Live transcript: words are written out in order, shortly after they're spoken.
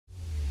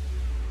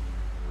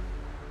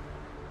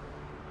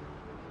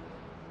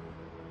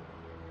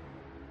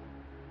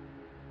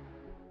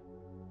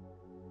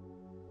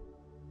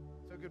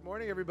Good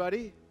morning,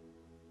 everybody.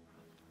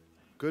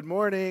 Good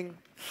morning.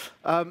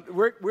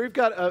 We've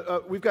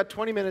got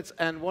 20 minutes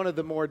and one of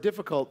the more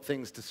difficult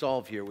things to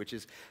solve here, which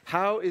is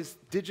how is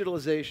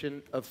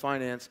digitalization of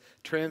finance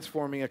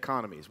transforming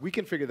economies? We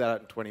can figure that out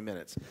in 20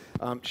 minutes,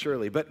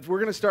 surely. But we're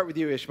going to start with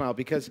you, Ismail,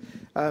 because,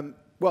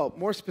 well,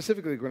 more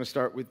specifically, we're going to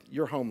start with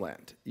your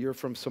homeland. You're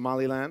from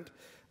Somaliland,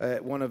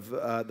 had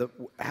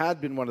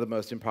been one of the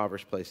most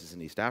impoverished places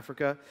in East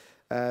Africa,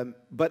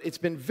 but it's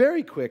been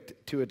very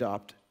quick to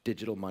adopt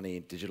digital money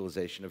and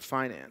digitalization of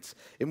finance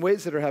in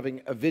ways that are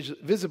having a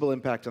visible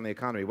impact on the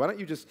economy. Why don't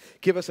you just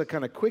give us a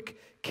kind of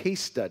quick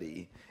case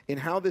study in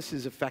how this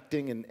is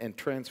affecting and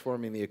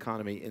transforming the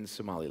economy in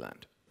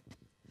Somaliland?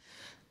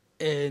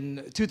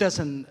 In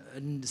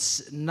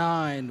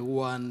 2009,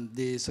 when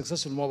the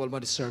successful mobile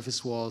money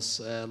service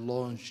was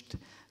launched,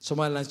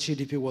 Somaliland's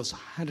GDP was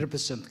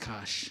 100%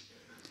 cash.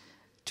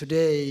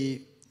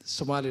 Today,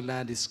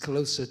 Somaliland is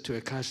closer to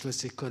a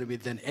cashless economy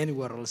than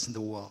anywhere else in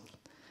the world.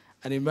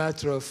 And in a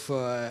matter of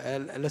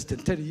less than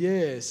 10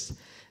 years,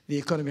 the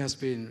economy has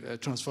been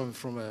transformed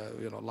from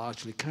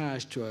largely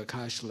cash to a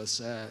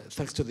cashless,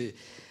 thanks to the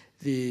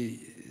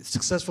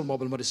successful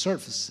mobile money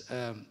service.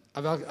 I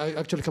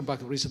actually come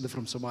back recently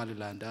from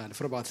Somaliland, and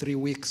for about 3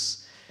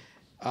 weeks,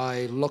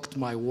 I locked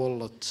my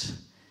wallet.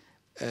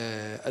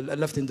 I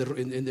left in the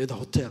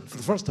hotel for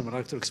the first time. I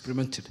actually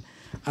experimented,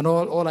 and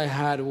all I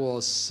had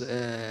was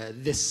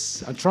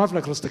this. I traveled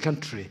across the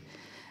country.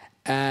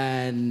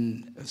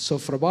 And so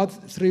for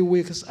about 3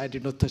 weeks, I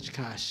did not touch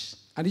cash.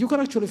 And you can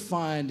actually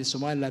find in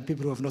Somaliland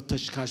people who have not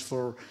touched cash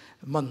for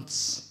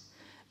months,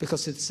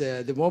 because it's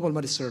the mobile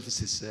money service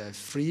is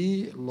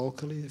free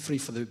locally, free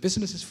for the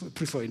businesses,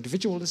 free for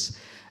individuals,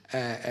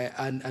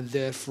 and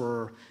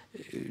therefore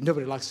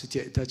nobody likes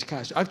to touch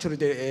cash. Actually,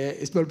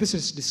 the small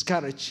business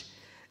discourage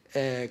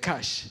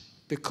cash,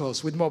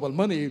 because with mobile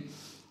money,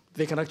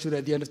 they can actually,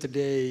 at the end of the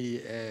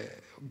day,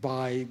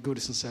 buy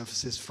goods and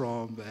services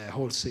from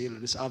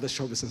wholesalers, other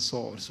shops, and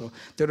so on. So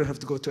they don't have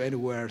to go to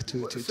anywhere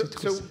to.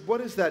 So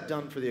what has that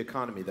done for the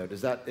economy, though?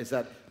 Is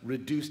that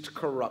reduced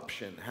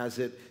corruption? Has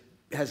it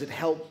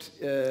helped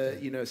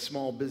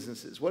small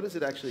businesses? What has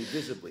it actually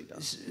visibly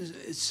done?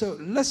 So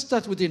let's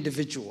start with the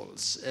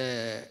individuals.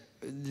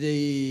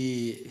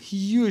 The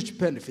huge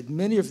benefit.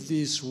 Many of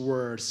these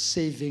were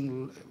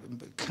saving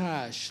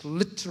cash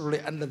literally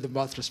under the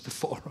mattress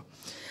before.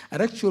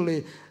 And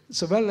actually,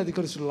 Somaliland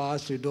economy is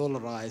largely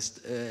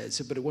dollarized.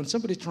 But when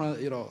somebody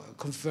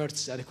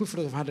converts an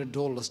equivalent of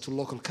 $100 to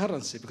local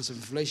currency because of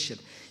inflation,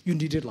 you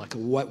needed like a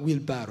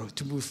wheelbarrow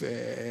to move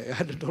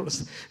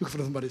 $100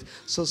 equivalent of money.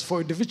 So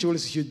for individuals,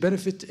 it's a huge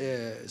benefit.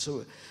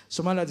 So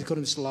Somaliland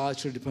economy is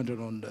largely dependent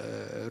on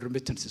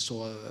remittances,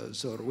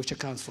 which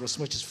accounts for as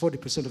much as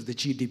 40% of the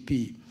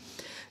GDP.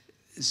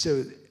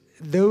 So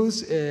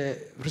those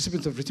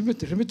recipients of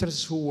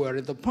remittances who were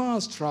in the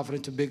past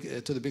traveling to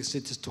the big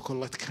cities to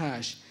collect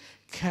cash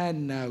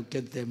can now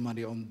get their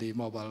money on the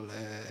mobile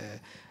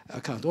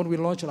account. When we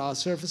launched our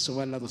service,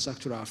 Somaliland was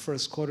actually our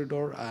first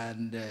corridor,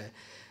 and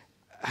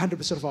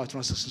 100% of our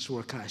transactions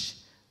were cash.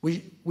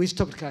 We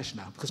stopped cash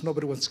now because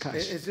nobody wants cash.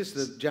 Is this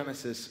the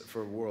genesis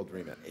for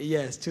WorldRemit?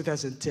 Yes,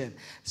 2010.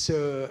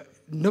 So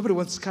nobody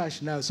wants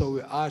cash now, so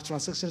our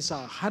transactions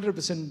are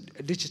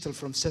 100% digital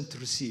from send to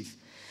receive.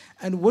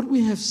 And what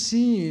we have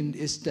seen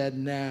is that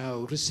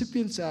now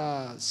recipients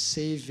are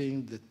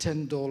saving the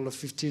 $10,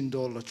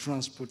 $15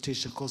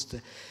 transportation cost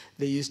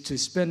they used to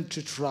spend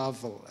to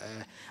travel.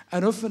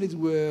 And often it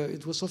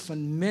was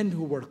often men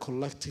who were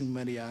collecting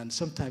money and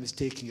sometimes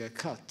taking a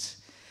cut.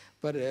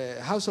 But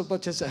household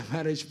budgets are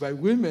managed by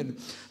women.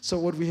 So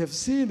what we have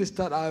seen is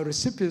that our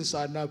recipients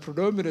are now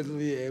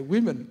predominantly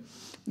women.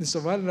 In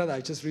Somaliland,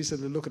 I just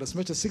recently looked at as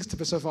much as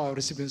 60% of our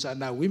recipients are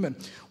now women,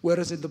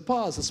 whereas in the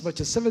past, as much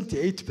as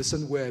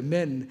 78% were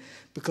men,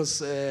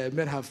 because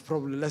men have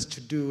probably less to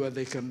do and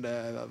they can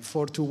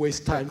afford to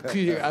waste time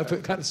queuing up.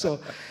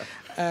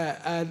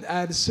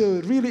 And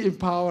so really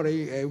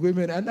empowering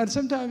women. And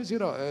sometimes,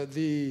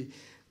 the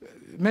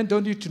men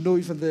don't need to know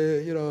even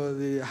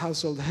the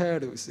household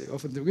head.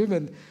 Often the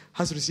women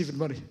has received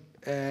money.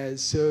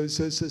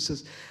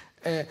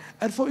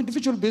 And for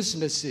individual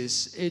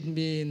businesses, it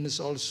means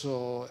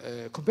also,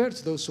 compared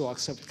to those who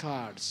accept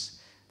cards,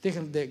 they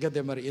get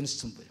their money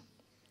instantly.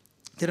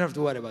 They don't have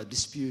to worry about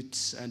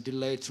disputes and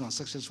delayed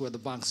transactions where the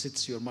bank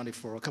sits your money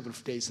for a couple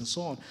of days and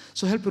so on.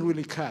 So helping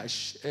really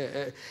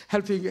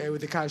helping with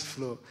the cash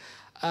flow.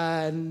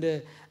 And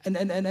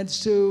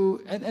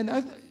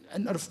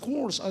of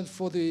course,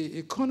 for the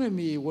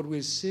economy, what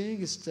we're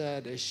seeing is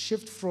that a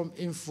shift from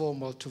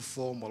informal to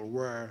formal,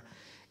 where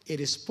it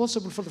is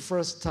possible for the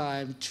first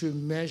time to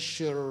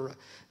measure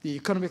the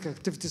economic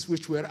activities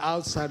which were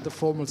outside the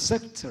formal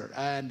sector.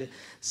 And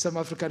some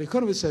African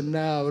economies are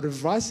now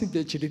revising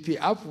their GDP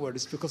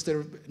upwards because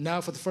they're now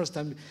for the first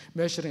time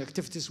measuring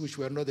activities which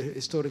were not a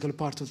historical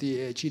part of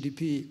the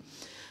GDP.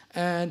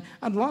 And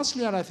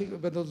lastly, and I think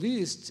but not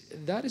least,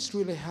 that is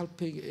really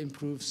helping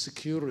improve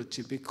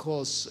security,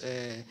 because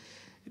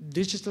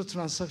digital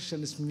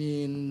transactions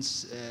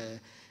means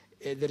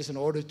there is an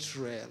audit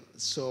trail.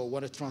 So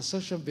when a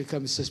transaction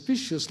becomes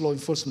suspicious, law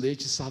enforcement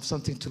agencies have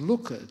something to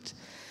look at.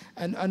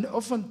 And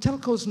often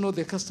telcos know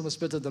their customers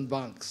better than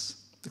banks,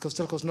 because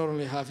telcos not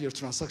only have your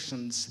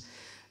transactions,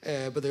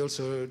 but they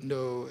also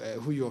know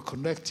who you are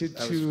connected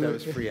to. That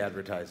was free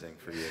advertising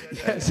for you.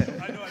 Yes.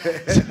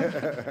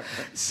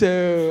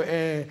 So,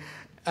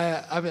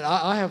 I mean,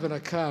 I have an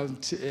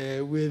account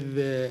with,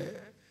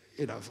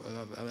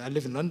 I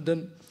live in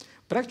London,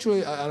 but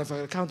actually I have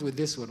an account with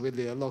this one, with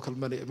the local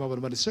mobile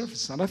money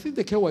service. And I think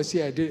the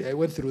KYC I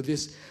went through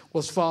this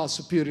was far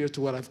superior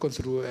to what I've gone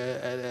through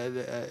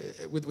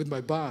with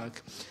my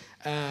bank.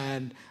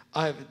 And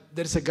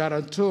there's a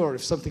guarantor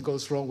if something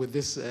goes wrong with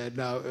this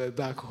now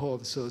back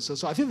home. So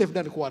I think they've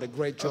done quite a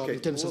great job in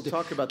terms of we'll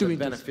talk about the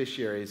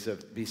beneficiaries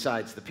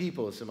besides the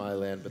people of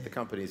Somaliland, but the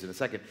companies in a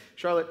second.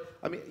 Charlotte,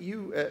 I mean,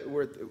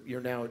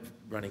 you're now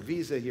running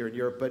Visa here in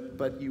Europe,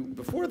 but you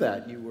before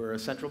that you were a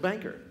central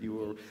banker.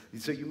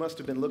 So you must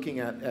have been looking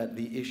at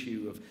the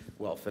issue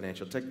of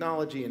financial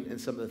technology and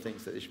some of the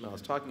things that Ismail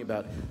is talking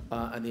about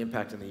and the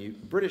impact on the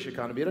British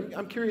economy. And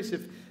I'm curious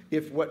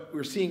if what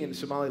we're seeing in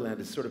Somaliland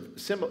is sort of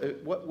similar.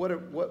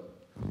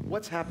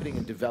 What's happening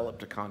in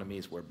developed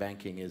economies where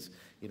banking is,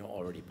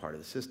 already part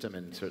of the system,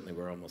 and certainly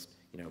we're almost,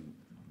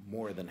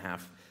 more than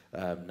half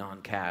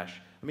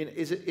non-cash. I mean,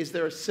 is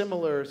there a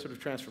similar sort of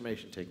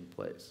transformation taking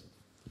place?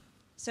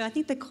 So I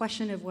think the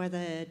question of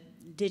whether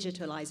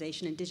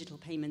digitalization and digital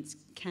payments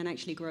can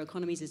actually grow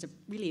economies is a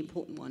really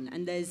important one.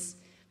 And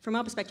from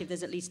our perspective,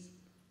 there's at least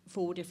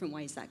 4 different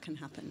ways that can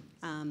happen.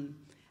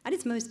 At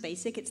its most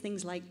basic, it's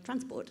things like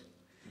transport.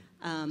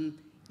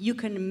 You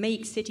can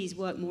make cities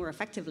work more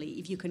effectively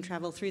if you can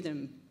travel through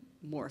them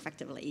more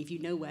effectively, if you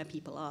know where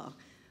people are.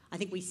 I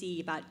think we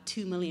see about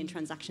 2 million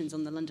transactions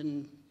on the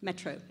London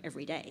Metro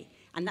every day,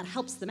 and that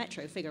helps the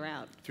Metro figure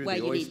out through where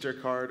the you Oyster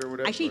card or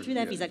whatever. Actually, through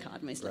their Visa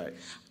card mostly. Right.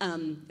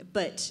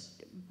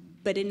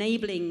 But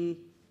enabling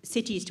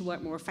cities to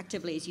work more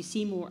effectively as you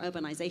see more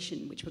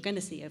urbanization, which we're going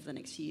to see over the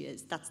next few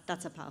years,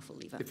 that's a powerful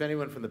lever. If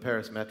anyone from the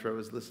Paris Metro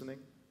is listening.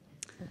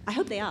 I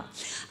hope they are.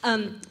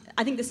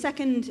 I think the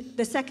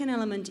second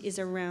element is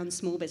around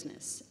small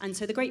business. And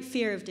so the great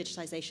fear of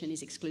digitalization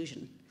is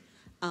exclusion.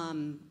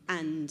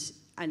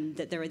 And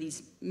that there are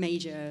these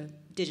major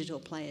digital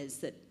players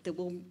that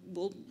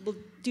will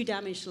do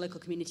damage to local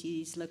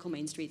communities, local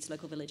main streets,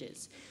 local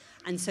villages.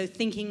 And so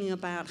thinking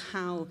about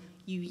how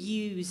you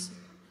use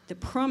the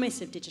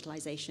promise of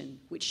digitalization,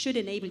 which should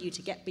enable you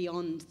to get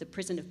beyond the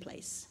prison of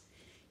place,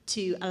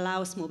 to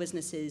allow small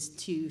businesses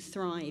to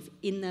thrive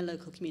in their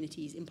local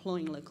communities,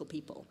 employing local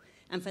people.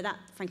 And for that,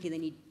 frankly, they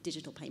need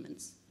digital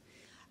payments.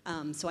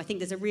 So I think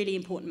there's a really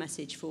important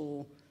message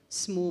for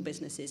small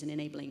businesses in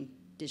enabling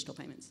digital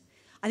payments.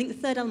 I think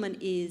the third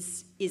element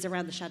is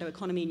around the shadow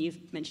economy, and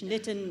you've mentioned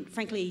it, and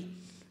frankly,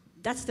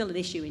 that's still an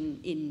issue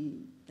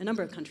in a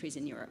number of countries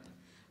in Europe.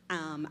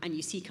 And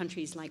you see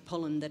countries like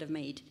Poland that have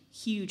made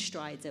huge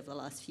strides over the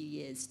last few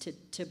years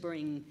to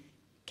bring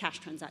cash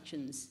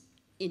transactions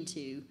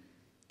into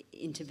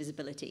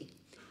visibility.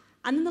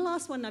 And then the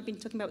last one I've been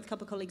talking about with a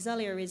couple of colleagues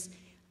earlier is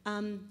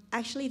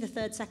actually the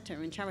third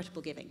sector and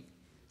charitable giving.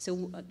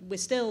 So we're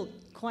still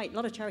a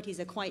lot of charities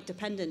are quite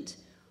dependent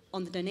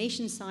on the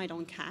donation side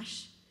on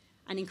cash,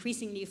 and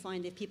increasingly you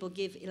find if people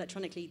give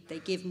electronically, they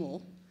give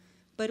more,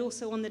 but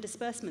also on the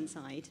disbursement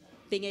side,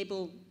 being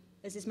able,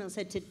 as Ismail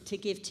said, to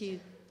give to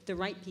the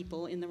right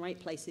people in the right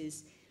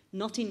places,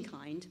 not in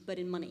kind, but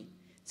in money.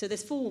 So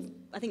there's 4,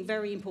 I think,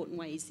 very important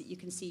ways that you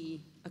can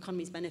see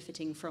economies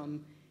benefiting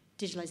from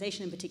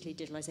digitalization, and particularly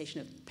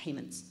digitalization of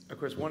payments. Of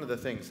course, one of the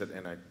things that,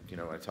 and I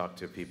talk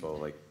to people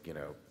like,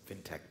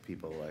 fintech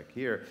people like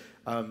here,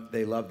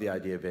 they love the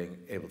idea of being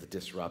able to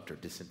disrupt or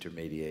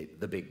disintermediate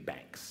the big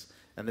banks.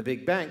 And the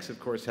big banks, of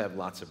course, have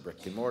lots of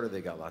brick and mortar.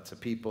 They got lots of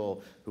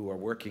people who are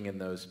working in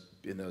those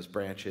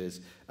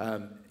branches. I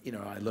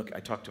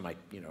talk to my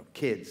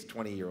kids,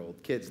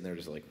 20-year-old kids, and they're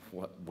just like,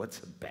 what's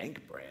a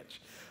bank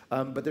branch?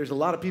 But there's a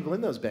lot of people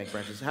in those bank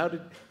branches. How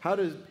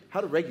do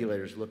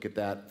regulators look at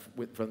that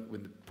from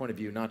the point of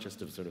view not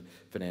just of sort of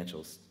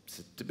financial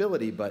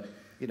stability, but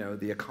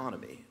the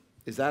economy?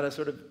 Is that a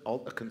sort of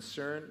a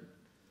concern?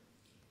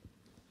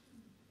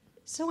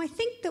 So I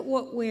think that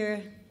what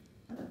we're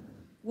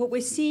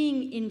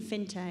seeing in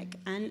fintech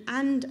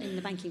and in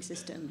the banking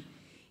system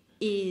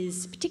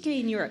is,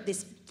 particularly in Europe,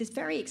 this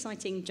very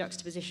exciting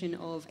juxtaposition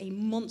of a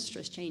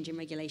monstrous change in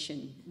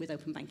regulation with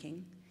open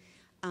banking,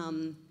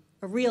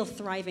 a real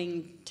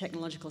thriving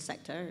technological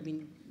sector. I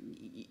mean,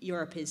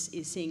 Europe is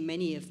seeing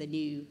many of the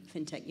new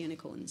fintech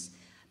unicorns,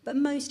 but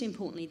most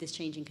importantly, this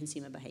change in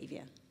consumer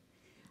behavior.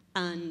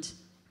 And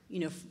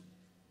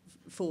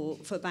for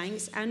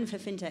banks and for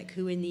fintech,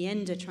 who in the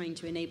end are trying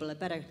to enable a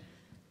better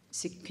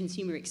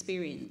consumer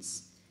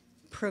experience,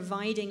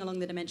 providing along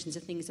the dimensions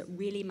of things that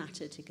really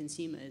matter to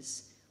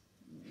consumers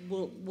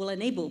will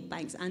enable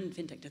banks and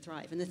fintech to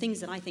thrive. And the things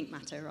that I think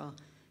matter are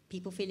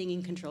people feeling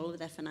in control of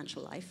their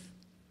financial life,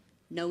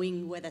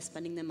 knowing where they're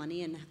spending their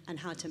money and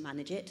how to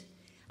manage it.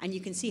 And you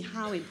can see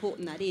how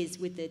important that is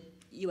with the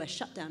US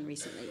shutdown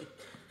recently,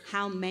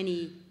 how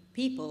many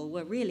people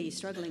were really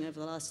struggling over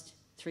the last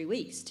 3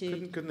 weeks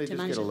to couldn't they to just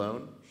manage get a it.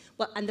 loan?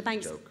 Well, and the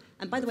banks, Joke.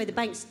 and by the way, the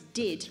banks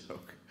did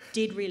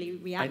really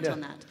react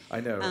on that.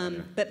 I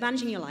know. But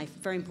managing your life,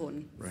 very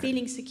important. Right.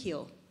 Feeling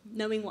secure,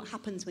 knowing what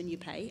happens when you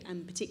pay,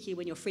 and particularly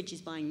when your fridge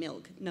is buying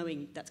milk,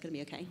 knowing that's going to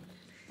be okay.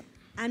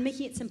 And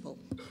making it simple.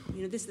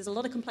 You know, there's a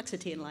lot of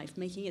complexity in life.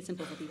 Making it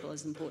simple for people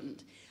is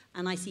important.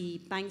 And I see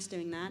banks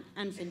doing that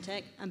and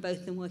fintech, and both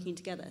of them working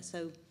together.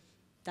 So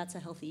that's a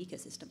healthy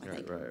ecosystem, I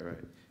think. Right.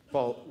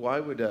 Paul, why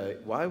would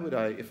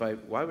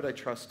I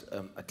trust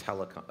a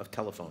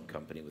telephone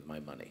company with my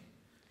money?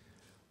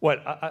 Well,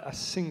 I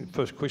think the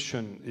first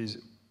question is,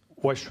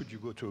 why should you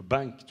go to a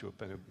bank to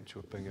open a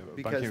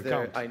banking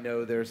account? I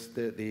know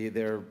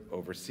they're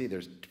overseas.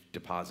 There's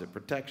deposit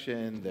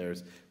protection.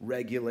 There's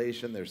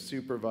regulation. There's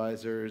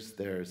supervisors.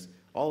 There's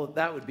all of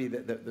that would be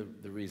the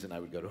reason I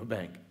would go to a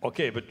bank.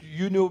 Okay, but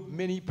you know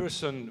many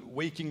person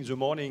waking in the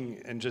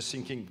morning and just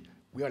thinking,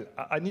 well,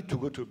 I need to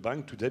go to a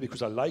bank today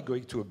because I like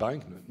going to a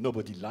bank.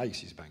 Nobody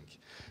likes his bank.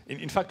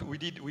 In fact, we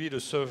did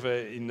a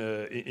survey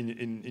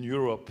in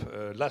Europe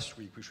last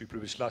week, which we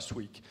published last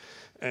week,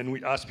 and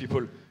we asked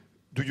people,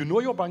 do you know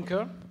your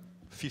banker?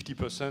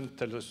 50%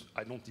 tell us,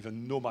 I don't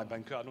even know my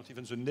banker, I don't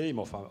even know the name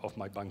of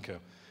my banker.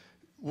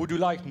 Would you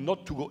like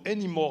not to go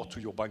anymore to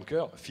your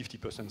banker?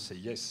 50% say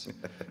yes.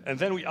 And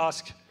then we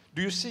ask,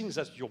 do you think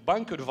that your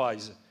bank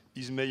advice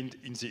is made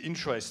in the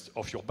interest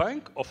of your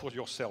bank or for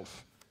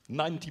yourself?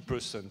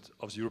 90%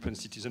 of the European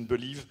citizens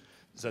believe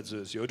that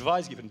the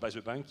advice given by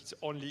the bank is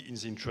only in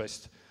the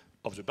interest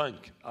of the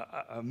bank.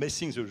 I'm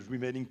missing the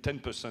remaining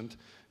 10%,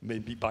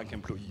 maybe bank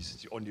employees.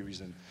 It's the only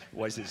reason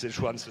why they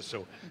should answer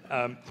so.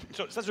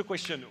 So that's the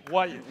question.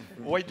 Why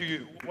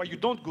you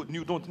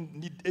don't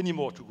need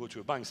anymore to go to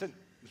a bank? Then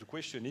the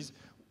question is,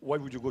 why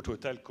would you go to a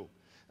telco?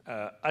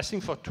 I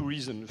think for two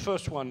reasons.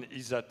 First one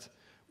is that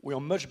we are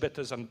much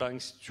better than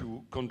banks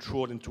to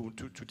control and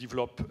to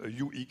develop a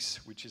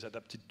UX which is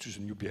adapted to the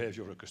new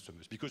behavior of our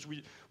customers. Because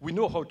we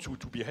know how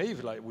to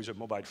behave like with a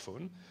mobile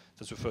phone.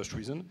 That's the first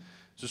reason.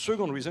 The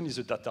second reason is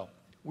the data.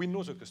 We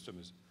know the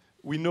customers.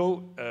 We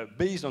know,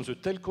 based on the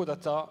telco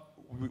data,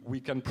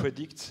 we can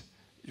predict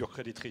your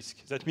credit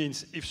risk. That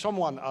means if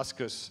someone asks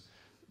us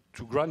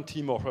to grant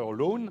him or her a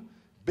loan,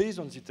 based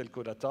on the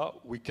telco data,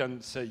 we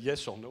can say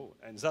yes or no.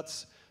 And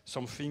that's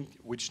something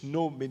which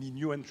many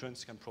new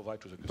entrants can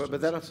provide to the customers.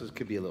 But that also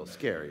could be a little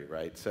scary,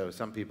 right? So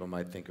some people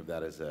might think of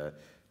that as a,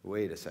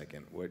 wait a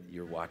second, what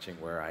you're watching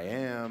where I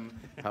am,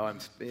 how I'm,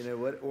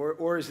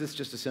 or is this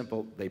just a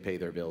simple, they pay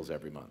their bills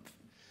every month?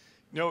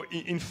 No,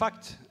 in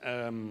fact,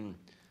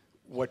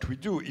 what we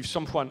do, if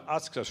someone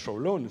asks us for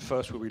a loan,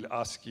 first we will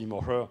ask him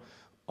or her,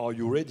 are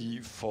you ready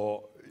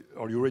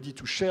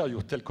to share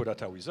your telco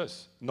data with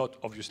us?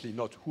 Obviously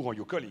not who are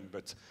you calling,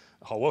 but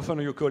how often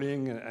are you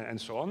calling,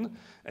 and so on.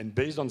 And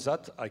based on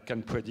that, I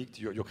can predict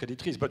your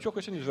credit risk. But your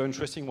question is a very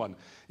interesting one.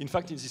 In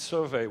fact, in this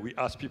survey, we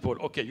asked people,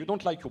 okay, you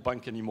don't like your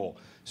bank anymore,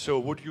 so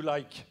would you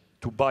like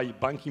to buy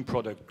banking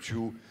product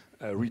to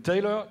a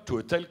retailer, to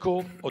a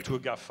telco, or to a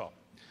GAFA?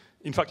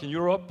 In fact, in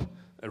Europe,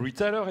 a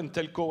retailer and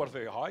telco are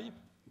very high.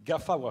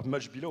 GAFA were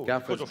much below.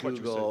 GAFA is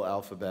Google,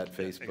 Alphabet,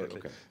 Facebook. Exactly.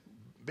 Okay.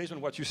 Based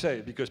on what you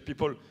say, because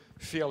people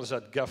feel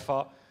that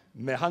GAFA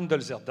may handle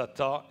their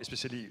data,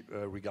 especially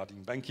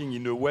regarding banking,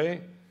 in a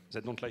way they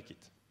don't like it.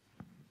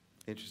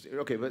 Interesting.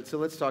 Okay, but so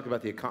let's talk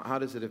about how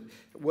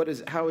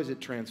is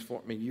it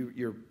transformed? I mean,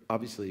 you're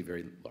obviously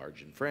very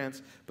large in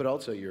France, but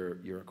also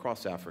you're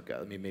across Africa.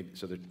 I mean, maybe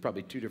so. There's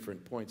probably two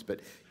different points, but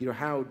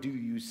how do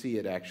you see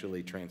it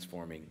actually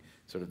transforming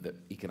sort of the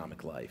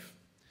economic life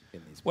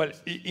in these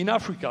places? Well, in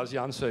Africa, the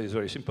answer is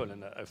very simple,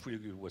 and I fully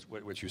agree with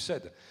what you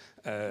said.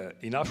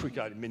 In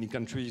Africa, in many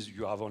countries,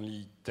 you have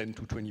only 10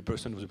 to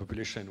 20% of the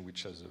population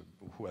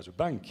who has a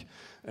bank.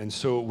 And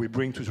so we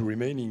bring to the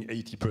remaining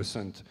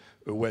 80%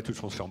 a way to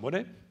transfer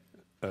money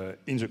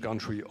in the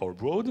country or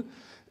abroad.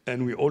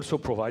 And we also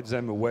provide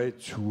them a way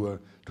to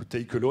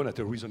take a loan at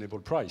a reasonable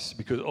price.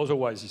 Because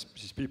otherwise,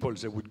 these people,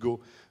 they would go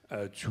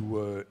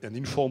to an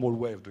informal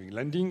way of doing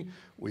lending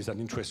with an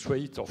interest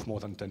rate of more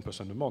than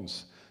 10% a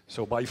month.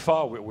 So by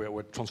far,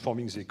 we're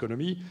transforming the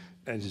economy,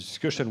 and the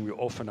discussion we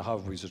often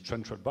have with the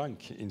central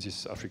bank in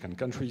these African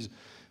countries,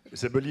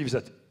 they believe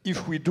that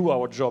if we do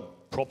our job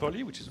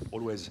properly, which is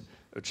always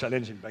a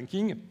challenge in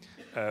banking,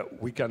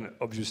 we can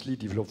obviously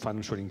develop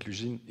financial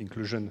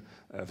inclusion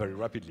very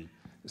rapidly.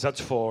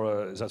 That's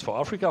for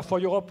Africa. For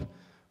Europe,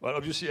 well,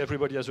 obviously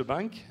everybody has a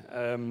bank,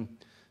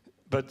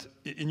 but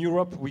in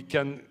Europe we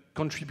can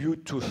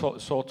contribute to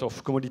sort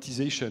of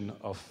commoditization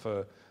of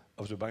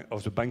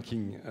the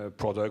banking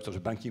product, of the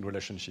banking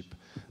relationship.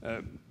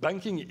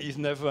 Banking is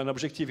never an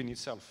objective in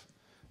itself.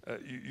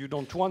 You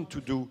don't want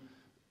to do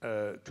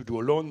a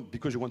loan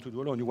because you want to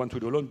do a loan. You want to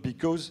do a loan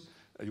because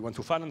you want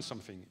to finance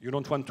something. You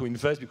don't want to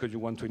invest because you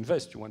want to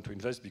invest. You want to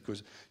invest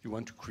because you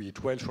want to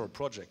create wealth for a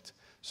project.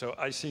 So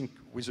I think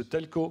with the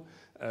telco,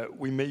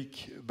 we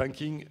make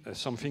banking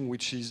something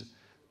which is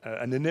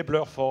an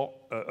enabler for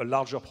a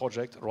larger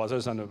project rather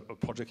than a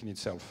project in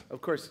itself.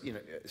 Of course,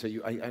 so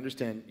I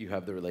understand you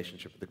have the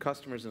relationship with the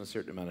customers and a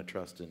certain amount of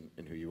trust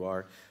in who you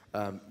are.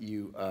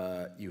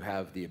 You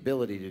have the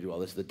ability to do all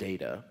this, the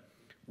data.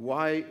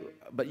 Why?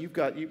 But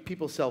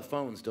people's cell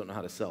phones don't know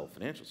how to sell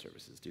financial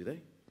services, do they?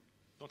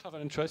 Don't have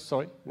an interest,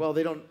 sorry? Well,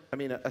 they don't. I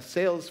mean, a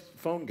sales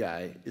phone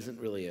guy isn't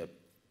really a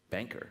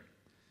banker.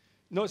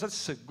 No,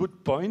 that's a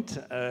good point.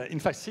 In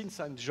fact, since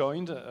I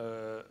joined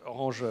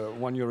Orange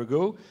 1 year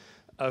ago,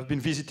 I've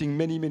been visiting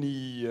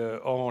many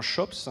Orange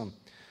shops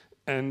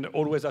and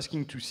always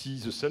asking to see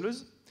the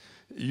sellers.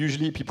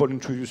 Usually people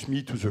introduce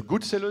me to the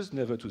good sellers,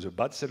 never to the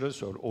bad sellers,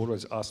 so I'll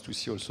always ask to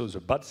see also the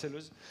bad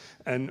sellers.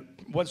 And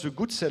what the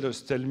good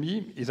sellers tell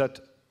me is that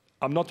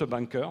I'm not a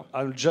banker,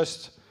 I'll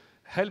just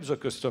help the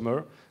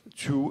customer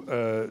to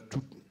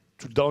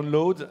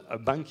download a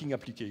banking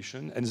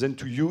application and then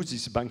to use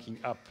this banking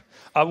app.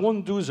 I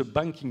won't do the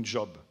banking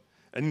job.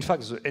 And in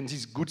fact,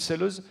 these good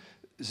sellers,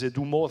 they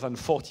do more than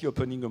 40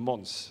 opening a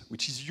month,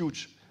 which is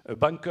huge. A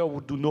banker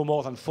would do no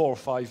more than 4 or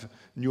 5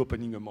 new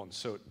opening a month,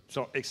 so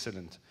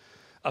excellent.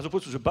 As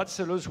opposed to the bad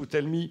sellers who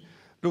tell me,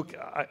 look,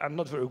 I'm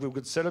not a very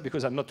good seller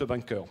because I'm not a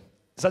banker.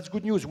 That's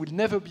good news, we'll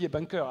never be a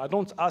banker. I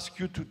don't ask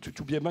you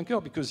to be a banker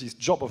because this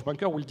job of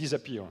banker will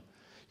disappear.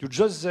 You're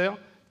just there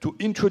to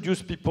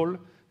introduce people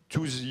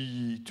to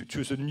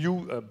the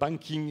new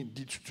banking,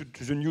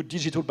 to the new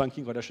digital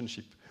banking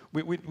relationship.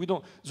 We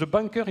don't. The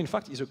banker, in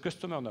fact, is a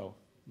customer now.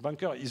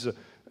 Banker is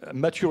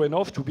mature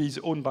enough to be his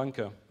own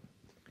banker.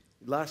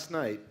 Last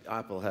night,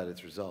 Apple had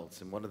its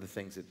results, and one of the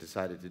things it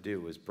decided to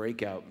do was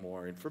break out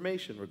more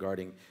information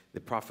regarding the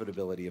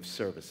profitability of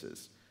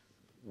services.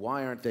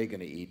 Why aren't they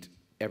going to eat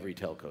every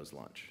telco's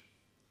lunch?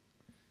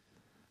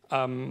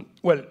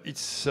 Well,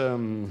 it's.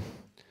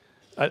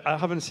 I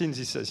haven't seen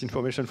this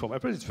information from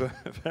Apple. It's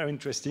very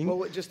interesting.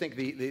 Well, just think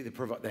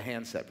the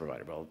handset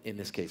provider, well, in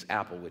this case,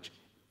 Apple, which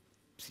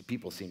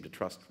people seem to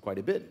trust quite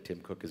a bit. Tim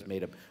Cook has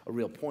made a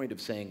real point of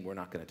saying, we're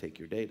not going to take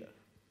your data.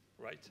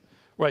 Right.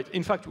 Right.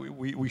 In fact,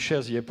 we share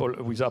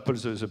with Apple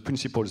the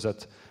principles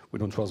that we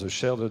don't want to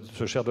share the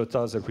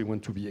data, that we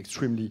want to be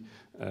extremely,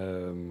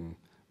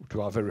 to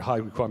have very high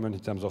requirement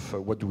in terms of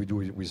what do we do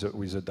with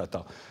the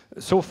data.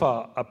 So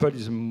far, Apple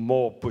is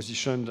more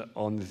positioned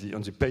on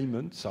the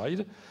payment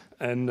side.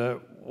 And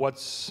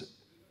what's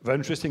very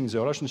interesting in the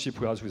relationship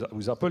we have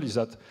with Apple is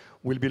that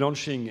we'll be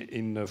launching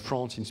in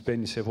France, in Spain,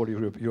 in several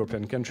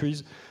European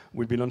countries,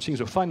 we'll be launching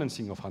the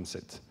financing of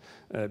handset.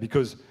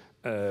 Because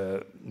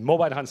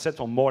mobile handsets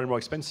are more and more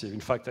expensive. In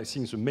fact, I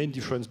think the main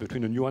difference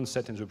between a new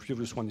handset and the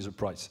previous one is the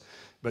price.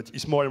 But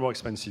it's more and more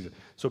expensive.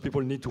 So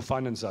people need to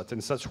finance that.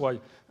 And that's why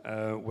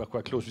we're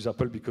quite close with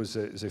Apple, because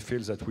they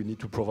feel that we need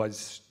to provide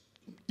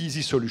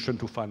easy solution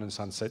to finance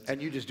handsets.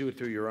 And you just do it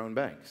through your own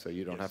bank, so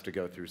you don't have to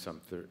go through some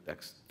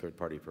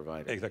third-party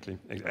provider. Exactly.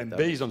 And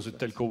based on the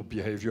telco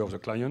behavior of the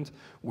client,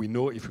 we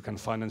know if we can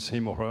finance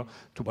him or her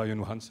to buy a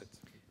new handset.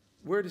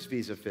 Where does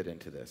Visa fit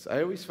into this?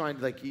 I always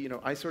find, like,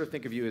 I sort of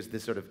think of you as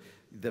this sort of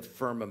the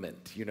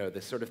firmament,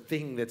 this sort of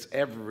thing that's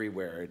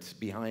everywhere. It's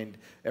behind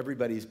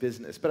everybody's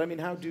business. But I mean,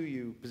 how do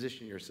you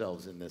position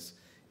yourselves in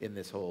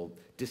this whole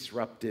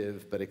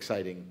disruptive but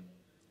exciting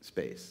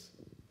space?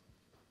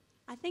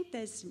 I think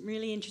there's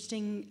really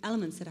interesting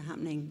elements that are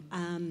happening.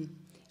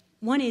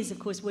 One is, of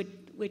course,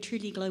 we're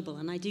truly global,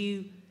 and I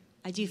do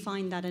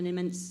find that an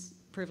immense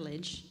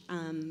privilege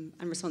and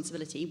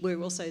responsibility.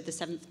 We're also the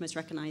 7th most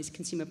recognized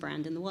consumer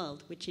brand in the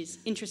world, which is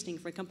interesting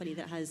for a company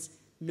that has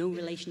no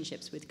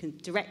relationships with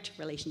direct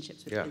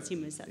relationships with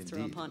consumers. That's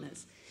through our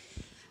partners.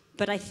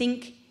 But I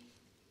think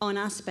on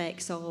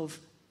aspects of,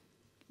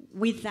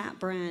 with that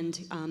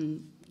brand,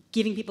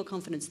 giving people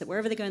confidence that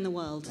wherever they go in the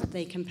world,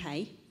 they can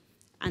pay,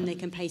 and they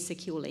can pay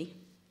securely,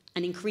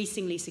 and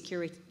increasingly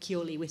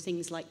securely with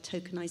things like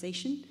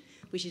tokenization,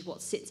 which is what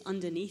sits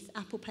underneath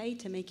Apple Pay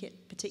to make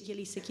it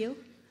particularly secure.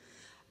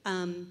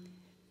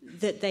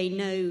 That they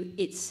know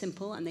it's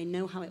simple and they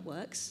know how it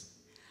works,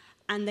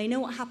 and they know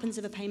what happens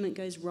if a payment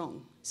goes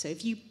wrong. So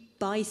if you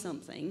buy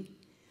something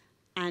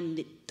and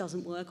it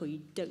doesn't work or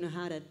you don't know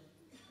how to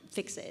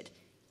fix it,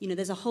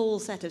 there's a whole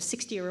set of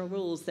 60-year-old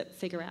rules that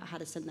figure out how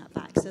to send that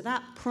back. So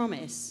that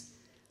promise,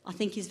 I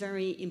think, is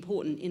very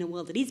important in a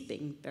world that is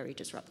being very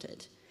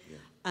disrupted.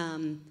 Yeah.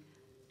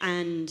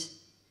 And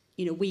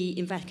we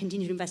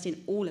continue to invest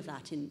in all of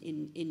that,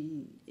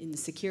 in the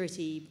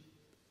security,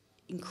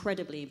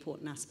 incredibly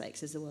important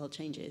aspects as the world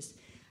changes,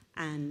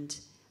 and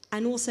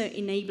also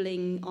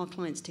enabling our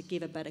clients to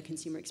give a better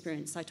consumer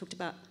experience. I talked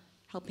about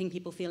helping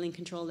people feel in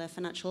control of their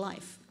financial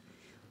life.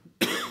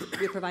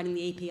 We're providing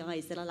the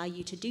APIs that allow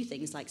you to do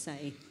things like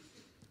say,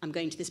 I'm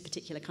going to this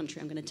particular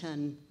country, I'm going to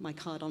turn my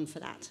card on for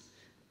that,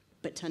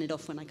 but turn it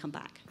off when I come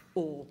back.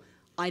 Or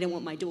I don't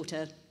want my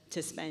daughter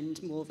to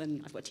spend more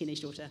than, I've got a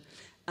teenage daughter,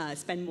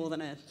 spend more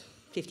than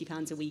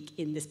 £50 a week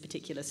in this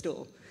particular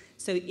store.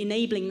 So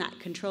enabling that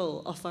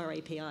control off our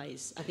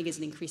APIs, I think, is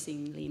an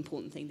increasingly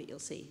important thing that you'll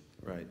see.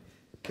 Right.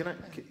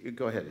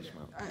 Go ahead,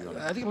 Ismail.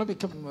 I think let me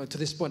come to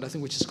this point. I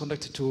think which is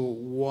connected to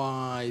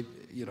why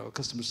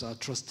customers are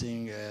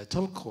trusting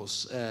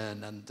telcos,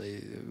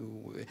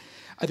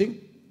 I think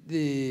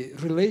the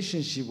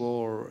relationship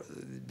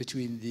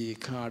between the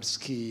card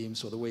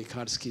schemes or the way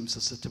card schemes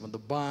are set up on the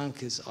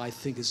bank is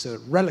a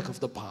relic of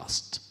the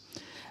past,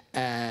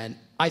 and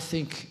I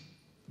think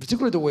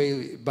particularly the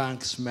way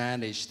banks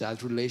manage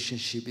that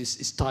relationship is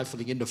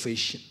stifling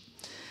innovation.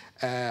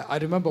 I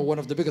remember one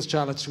of the biggest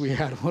challenges we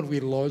had when we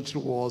launched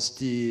was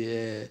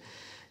the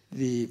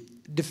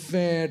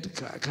deferred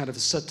kind of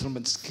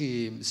settlement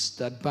schemes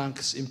that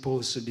banks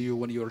impose on you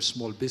when you're a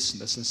small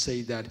business and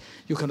say that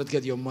you cannot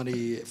get your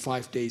money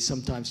 5 days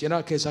sometimes. In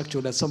our case,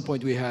 actually, at some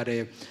point we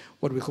had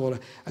what we call,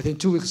 I think,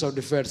 2 weeks of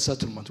deferred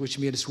settlement, which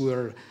means we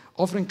were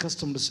offering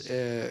customers,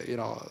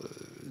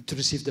 to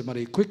receive the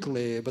money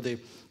quickly, but the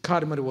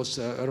card money was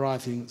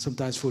arriving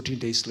sometimes 14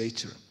 days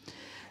later.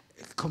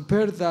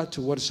 Compare that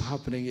to what is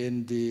happening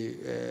in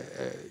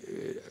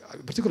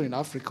particularly in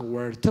Africa,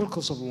 where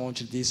telcos have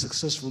launched these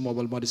successful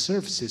mobile money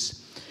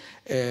services,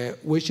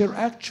 which are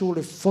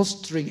actually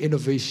fostering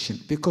innovation.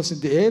 Because in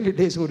the early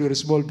days when you're a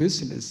small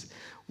business,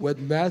 what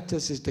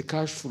matters is the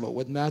cash flow.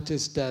 What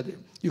matters is that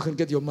you can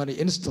get your money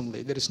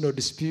instantly. There is no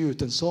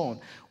dispute and so on.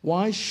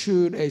 Why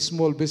should a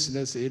small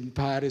business in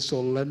Paris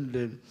or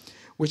London,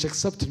 which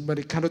accepted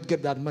money, cannot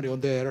get that money on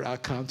their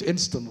account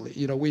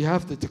instantly? We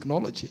have the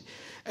technology.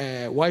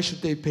 Why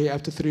should they pay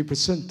up to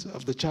 3%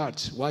 of the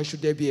charge? Why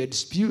should there be a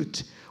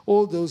dispute?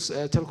 All those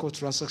telco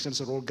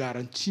transactions are all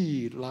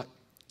guaranteed,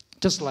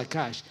 just like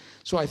cash.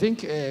 So I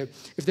think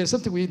if there's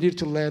something we need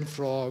to learn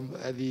from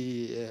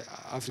the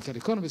African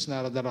economies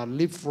now that are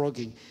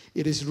leapfrogging,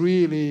 it is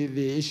really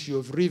the issue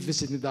of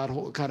revisiting that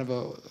whole kind of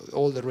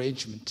old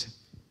arrangement.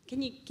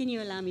 Can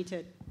you allow me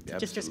to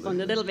just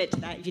respond a little bit to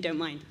that, if you don't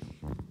mind?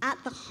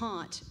 At the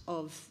heart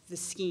of the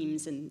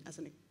schemes, and as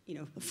a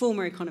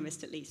former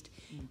economist at least,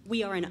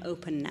 we are an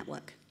open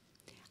network.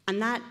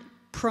 And that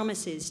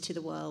promises to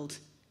the world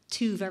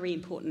 2 very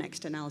important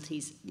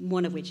externalities,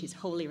 one of which is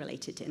wholly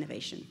related to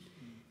innovation.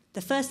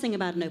 The first thing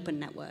about an open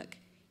network,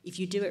 if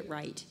you do it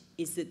right,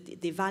 is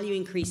that the value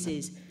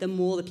increases the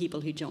more the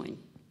people who join.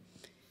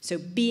 So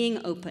being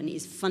open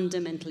is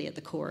fundamentally at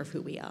the core of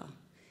who we are.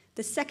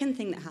 The second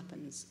thing that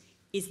happens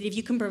is that if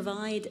you can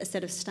provide a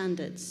set of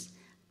standards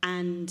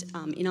and,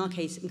 in our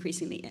case,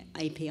 increasingly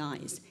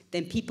APIs,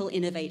 then people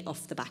innovate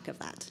off the back of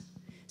that.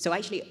 So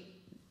actually,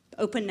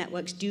 open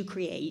networks do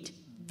create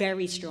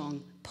very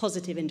strong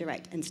positive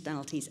indirect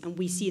externalities, and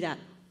we see that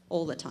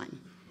all the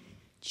time.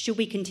 Should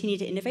we continue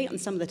to innovate on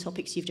some of the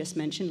topics you've just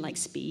mentioned, like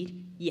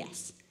speed?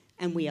 Yes,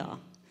 and we are.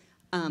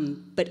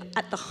 But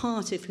at the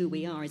heart of who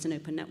we are is an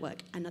open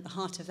network, and at the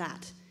heart of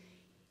that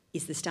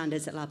is the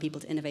standards that allow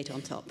people to innovate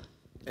on top.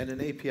 And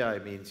an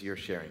API means you're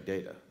sharing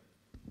data.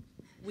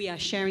 We are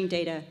sharing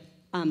data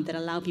that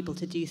allow people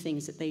to do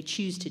things that they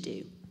choose to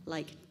do,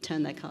 like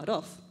turn their card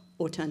off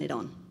or turn it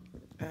on.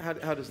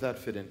 How does that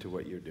fit into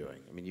what you're doing?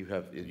 I mean,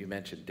 you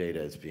mentioned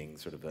data as being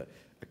sort of a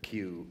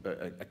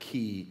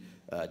key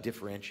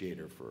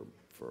differentiator for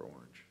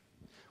Orange.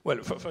 Well,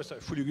 first, I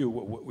fully agree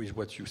with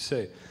what you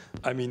say.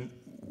 I mean,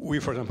 we,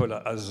 for example,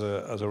 as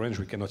Orange,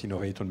 we cannot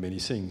innovate on many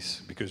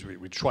things because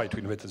we try to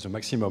innovate at the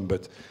maximum,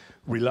 but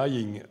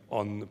relying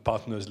on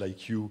partners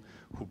like you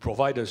who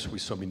provide us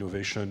with some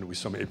innovation, with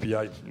some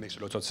API, makes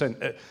a lot of sense.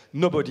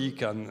 Nobody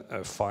can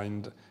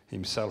find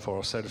himself or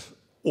herself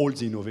all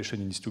the innovation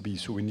needs to be.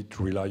 So we need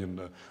to rely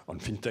on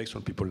fintechs,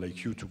 on people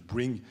like you to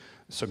bring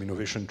some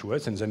innovation to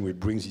us, and then we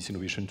bring this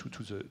innovation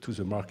to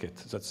the market.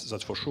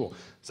 That's for sure.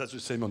 That's the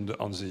same on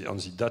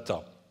the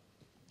data.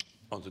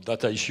 On the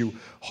data issue,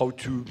 how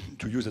to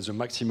use at the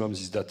maximum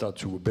this data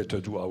to better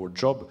do our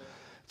job.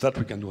 That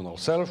we can do on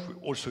ourselves. We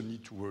also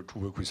need to work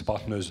with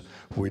partners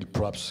who will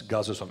perhaps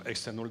gather some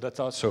external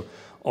data. So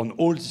on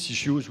all these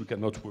issues, we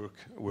cannot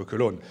work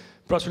alone.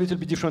 Perhaps a little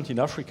bit different in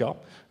Africa,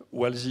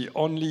 where the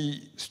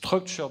only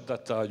structured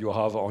data you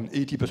have on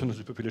 80% of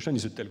the population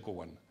is a telco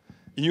one.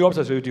 In Europe,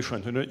 that's very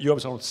different. In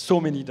Europe, there are so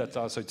many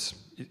data, so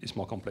it's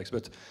more complex.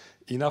 But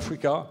in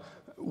Africa,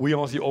 we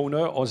are the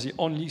owner of the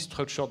only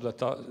structured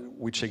data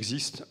which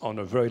exists on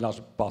a very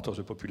large part of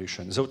the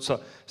population. So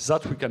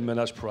that we can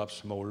manage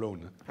perhaps more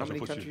alone. How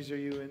many countries are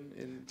you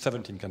in?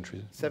 17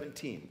 countries.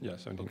 17? Yeah,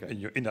 17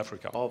 okay. in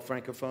Africa. All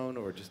Francophone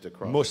or just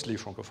across? Mostly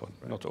Francophone.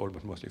 Right. Not all,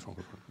 but mostly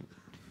Francophone.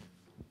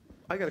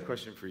 I got a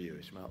question for you,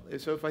 Ismail.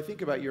 So if I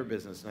think about your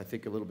business, and I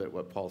think a little bit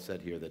what Paul said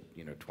here, that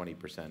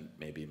 20%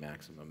 maybe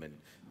maximum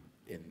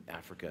in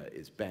Africa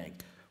is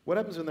banked. What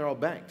happens when they're all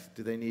banked?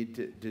 Do they need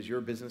to? Does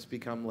your business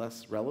become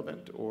less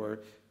relevant,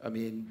 or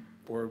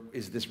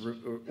is this,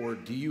 or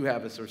do you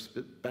have a sort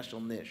of special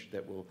niche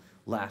that will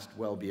last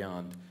well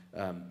beyond,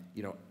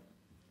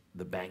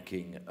 the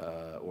banking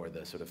or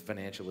the sort of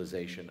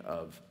financialization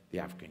of the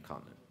African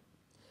continent?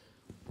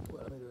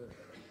 Well,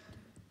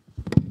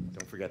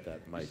 Don't forget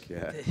that, Mike.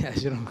 Yeah.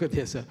 Yes, good.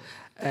 Yes,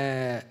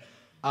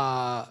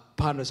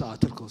 partners are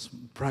telcos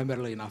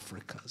primarily in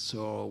Africa.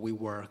 So we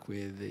work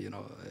with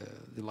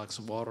the likes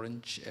of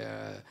Orange,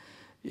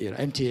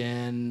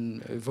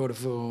 MTN,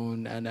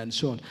 Vodafone, and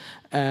so on.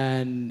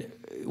 And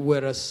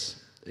whereas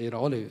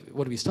only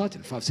when we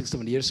started 5, 6,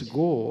 7 years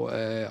ago,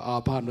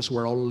 our partners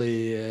were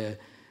only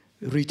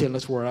retail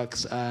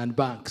networks and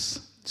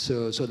banks.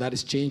 So that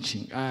is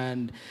changing,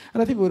 and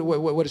I think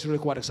what is really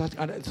quite exciting,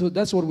 and so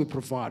that's what we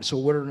provide. So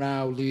we're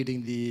now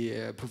leading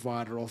the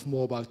provider of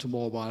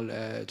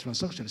mobile-to-mobile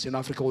transactions. In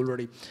Africa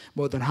already,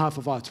 more than half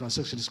of our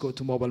transactions go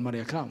to mobile money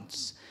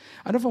accounts.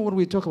 And often when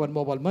we talk about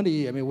mobile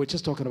money, I mean, we're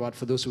just talking about,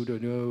 for those who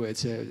don't know,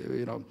 it's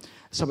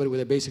somebody with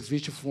a basic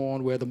feature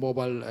phone where the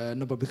mobile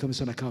number becomes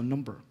an account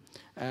number.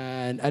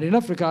 And in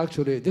Africa,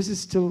 actually, this is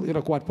still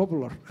quite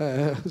popular.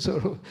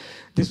 So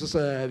this was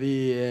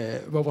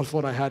the mobile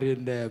phone I had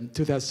in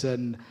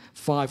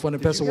 2005 when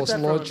M-Pesa was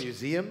launched. From a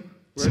museum?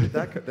 Where did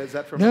that come? Is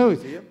that from No, a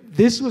museum?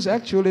 this was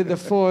actually the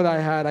phone I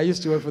had. I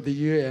used to work for the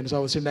UN, so I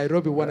was in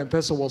Nairobi when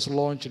M-Pesa was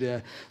launched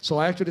there. So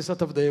I actually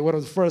set up one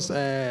of the first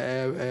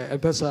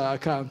M-Pesa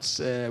accounts,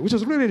 which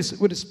was really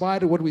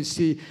inspired what we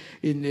see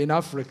in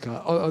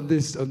Africa on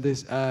this.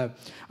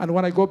 And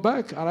when I go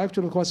back, I'm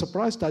actually quite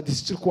surprised that it's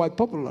still quite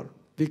popular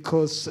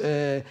because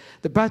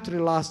the battery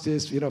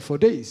lasts for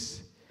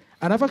days.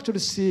 And I've actually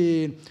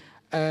seen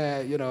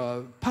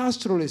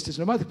pastoralists,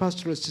 nomadic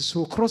pastoralists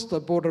who cross the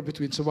border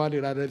between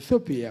Somaliland and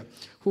Ethiopia,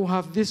 who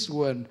have this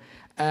one,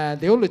 and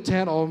they only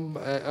turn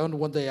on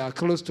when they are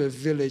close to a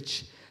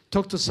village,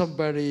 talk to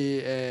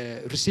somebody,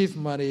 receive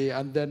money,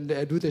 and then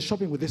do their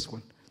shopping with this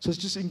one. So it's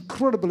just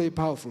incredibly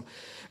powerful.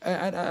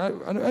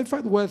 And in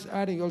fact, worth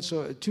adding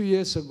also, 2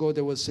 years ago,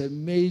 there was a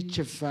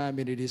major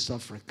famine in East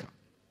Africa.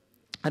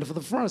 And for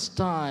the first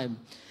time,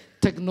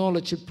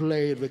 technology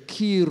played a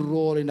key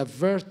role in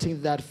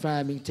averting that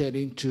famine turn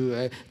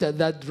into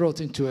that drought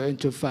into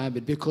a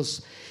famine,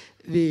 because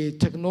this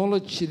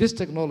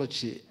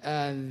technology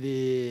and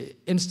the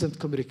instant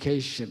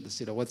communications,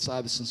 WhatsApp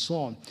and so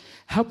on,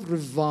 helped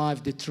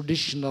revive the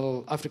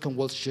traditional African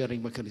wealth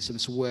sharing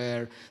mechanisms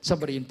where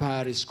somebody in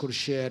Paris could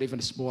share even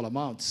a small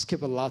amount,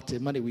 skip a latte,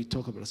 money we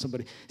talk about,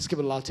 somebody skip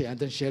a latte and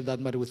then share that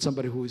money with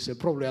somebody who is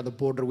probably at the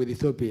border with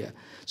Ethiopia,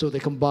 so they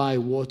can buy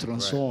water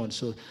and so on.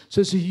 So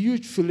it's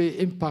hugely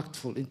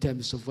impactful in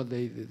terms of what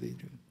they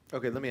do.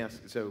 Okay, let me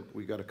ask, so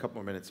we got a couple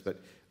more minutes, but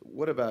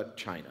what about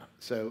China?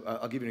 So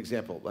I'll give you an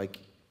example,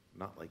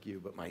 not like you,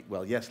 but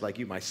yes, like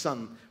you, my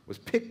son was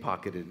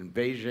pickpocketed in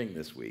Beijing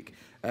this week.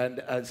 And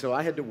so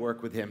I had to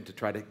work with him to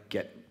try to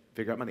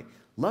figure out money.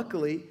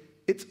 Luckily,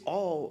 it's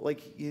all,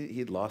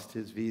 he'd lost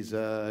his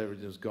visa,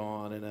 everything was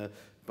gone, and a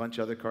bunch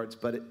of other cards,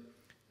 but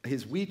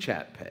his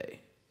WeChat Pay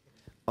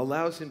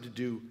allows him to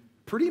do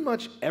pretty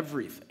much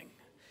everything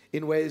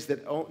in ways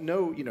that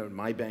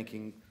my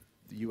banking,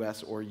 the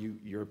US or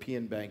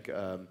European bank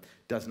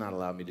does not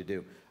allow me to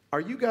do.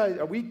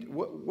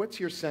 What's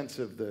your sense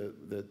of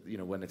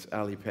when it's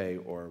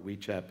Alipay or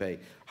WeChat Pay?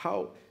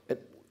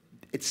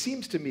 It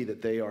seems to me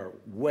that they are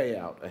way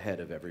out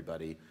ahead of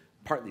everybody,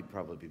 partly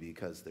probably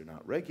because they're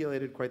not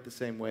regulated quite the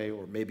same way,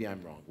 or maybe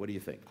I'm wrong. What do you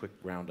think? Quick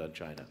round on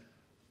China.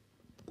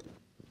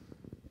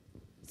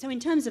 So in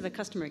terms of a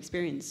customer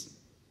experience,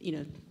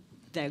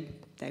 they're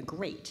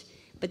great,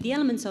 but the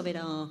elements of it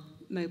are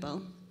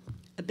mobile,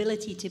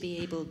 ability to be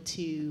able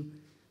to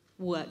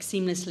work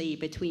seamlessly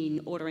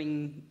between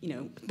ordering,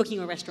 booking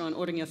a restaurant,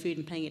 ordering your food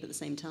and paying it at the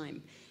same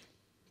time.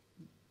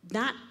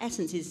 That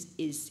essence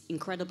is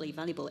incredibly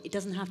valuable. It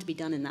doesn't have to be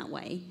done in that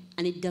way,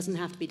 and it doesn't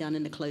have to be done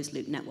in a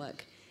closed-loop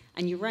network.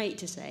 And you're right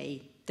to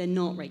say they're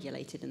not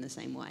regulated in the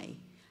same way.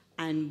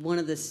 And one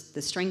of the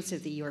strengths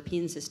of the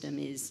European system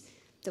is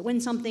that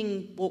when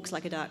something walks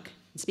like a duck,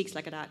 and speaks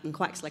like a duck, and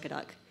quacks like a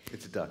duck,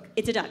 it's a duck.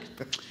 It's a duck.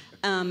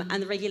 And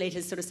the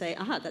regulators sort of say,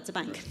 aha, that's a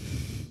bank.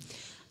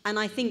 And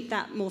I think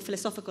that more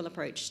philosophical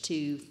approach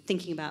to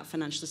thinking about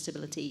financial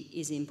stability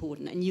is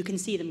important. And you can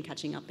see them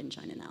catching up in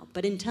China now.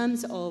 But in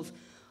terms of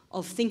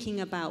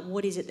thinking about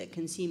what is it that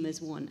consumers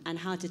want and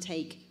how to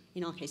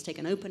in our case, take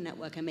an open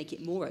network and make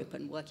it more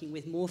open, working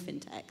with more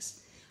fintechs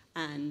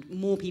and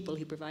more people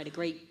who provide a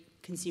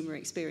great consumer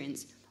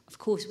experience, of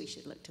course we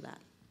should look to that.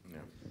 Yeah.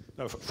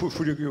 No,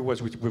 fully agree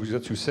with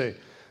what you say.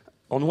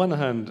 On one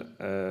hand,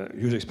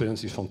 user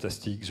experience is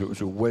fantastic,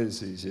 the wealth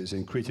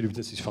the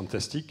creativeness is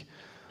fantastic.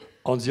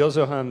 On the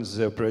other hand,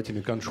 they operate in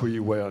a country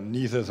where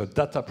neither the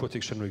data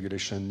protection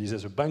regulation, neither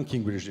the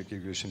banking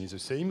regulation is the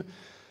same.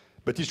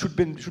 But it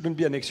shouldn't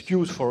be an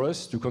excuse for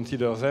us to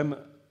consider them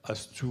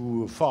as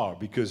too far,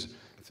 because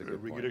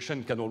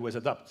regulation can always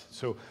adapt.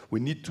 So we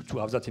need to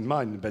have that in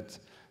mind, but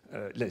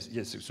yes,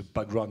 the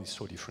background is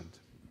so different.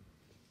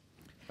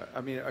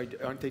 I mean,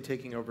 aren't they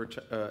taking over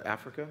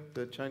Africa,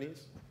 the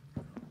Chinese?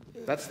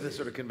 That's the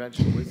sort of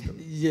conventional wisdom.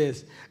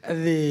 Yes.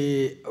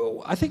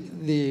 I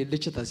think the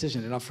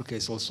digitalization in Africa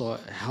is also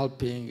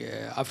helping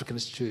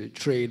Africans to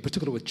trade,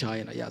 particularly with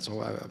China. Yeah,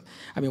 so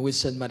I mean, we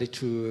send money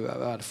to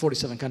about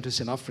 47 countries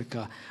in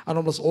Africa, and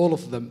almost all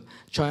of them,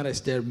 China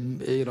is their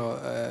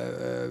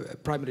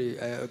primary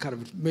kind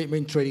of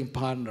main trading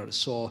partner.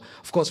 So,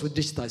 of course, with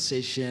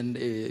digitalization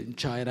in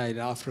China and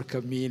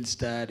Africa means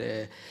that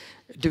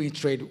doing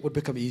trade would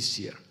become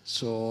easier.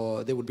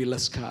 So there would be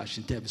less cash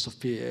in terms of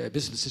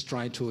businesses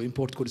trying to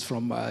import goods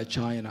from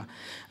China.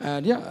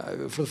 And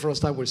yeah, for the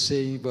first time we're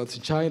seeing both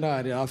in China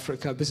and in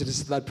Africa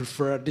businesses that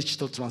prefer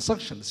digital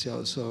transactions. You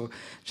know? So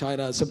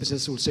China, some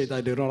businesses will say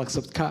that they don't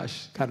accept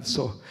cash, kind of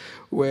so.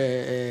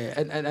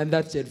 And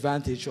that's the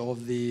advantage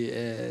of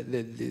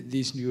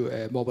these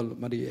new mobile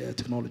money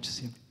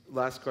technologies. Yeah.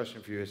 Last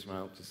question for you,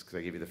 Ismail, just because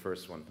I gave you the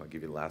first one, I'll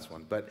give you the last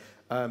one. But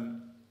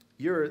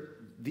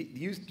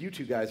you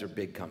two guys are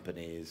big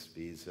companies,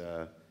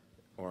 Visa,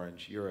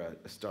 Orange, you're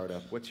a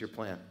startup. What's your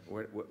plan?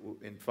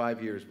 In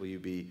 5 years, will you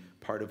be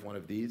part of one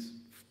of these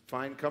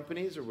fine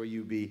companies, or will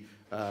you be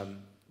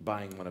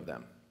buying one of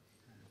them?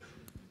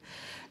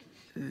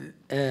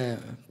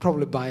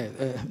 Probably buy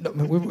it. No,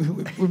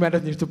 we might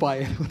not need to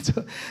buy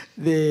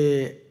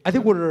it. I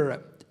think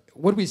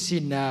what we see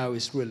now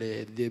is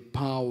really the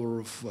power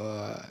of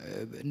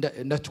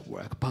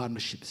network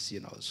partnerships, you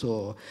know.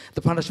 So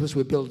the partnerships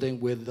we're building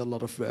with a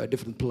lot of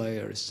different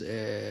players,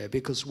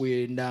 because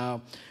we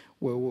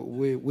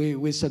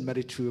send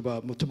money to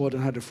more than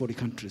 140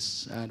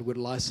 countries, and we're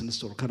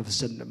licensed or kind of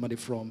send money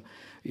from,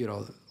 you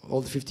know,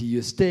 all the 50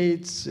 US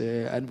states,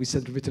 and we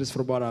send remittances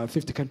from about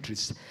 50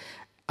 countries.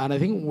 And I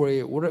think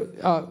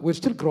we're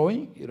still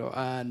growing, you know,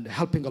 and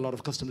helping a lot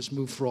of customers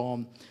move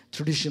from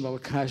traditional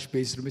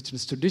cash-based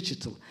remittance to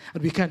digital.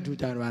 And we can't do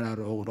that on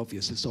our own,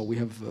 obviously. So we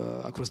have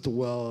across the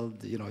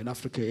world, you know, in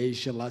Africa,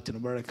 Asia, Latin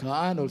America,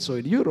 and also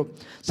in Europe,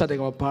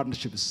 setting up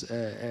partnerships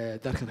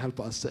that can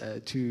help us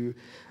to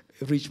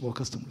reach more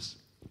customers.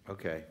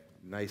 Okay,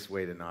 nice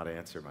way to not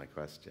answer my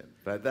question,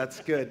 but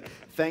that's good.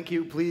 Thank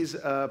you. Please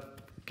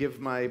give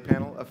my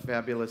panel a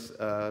fabulous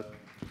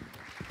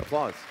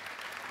applause.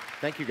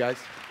 Thank you, guys.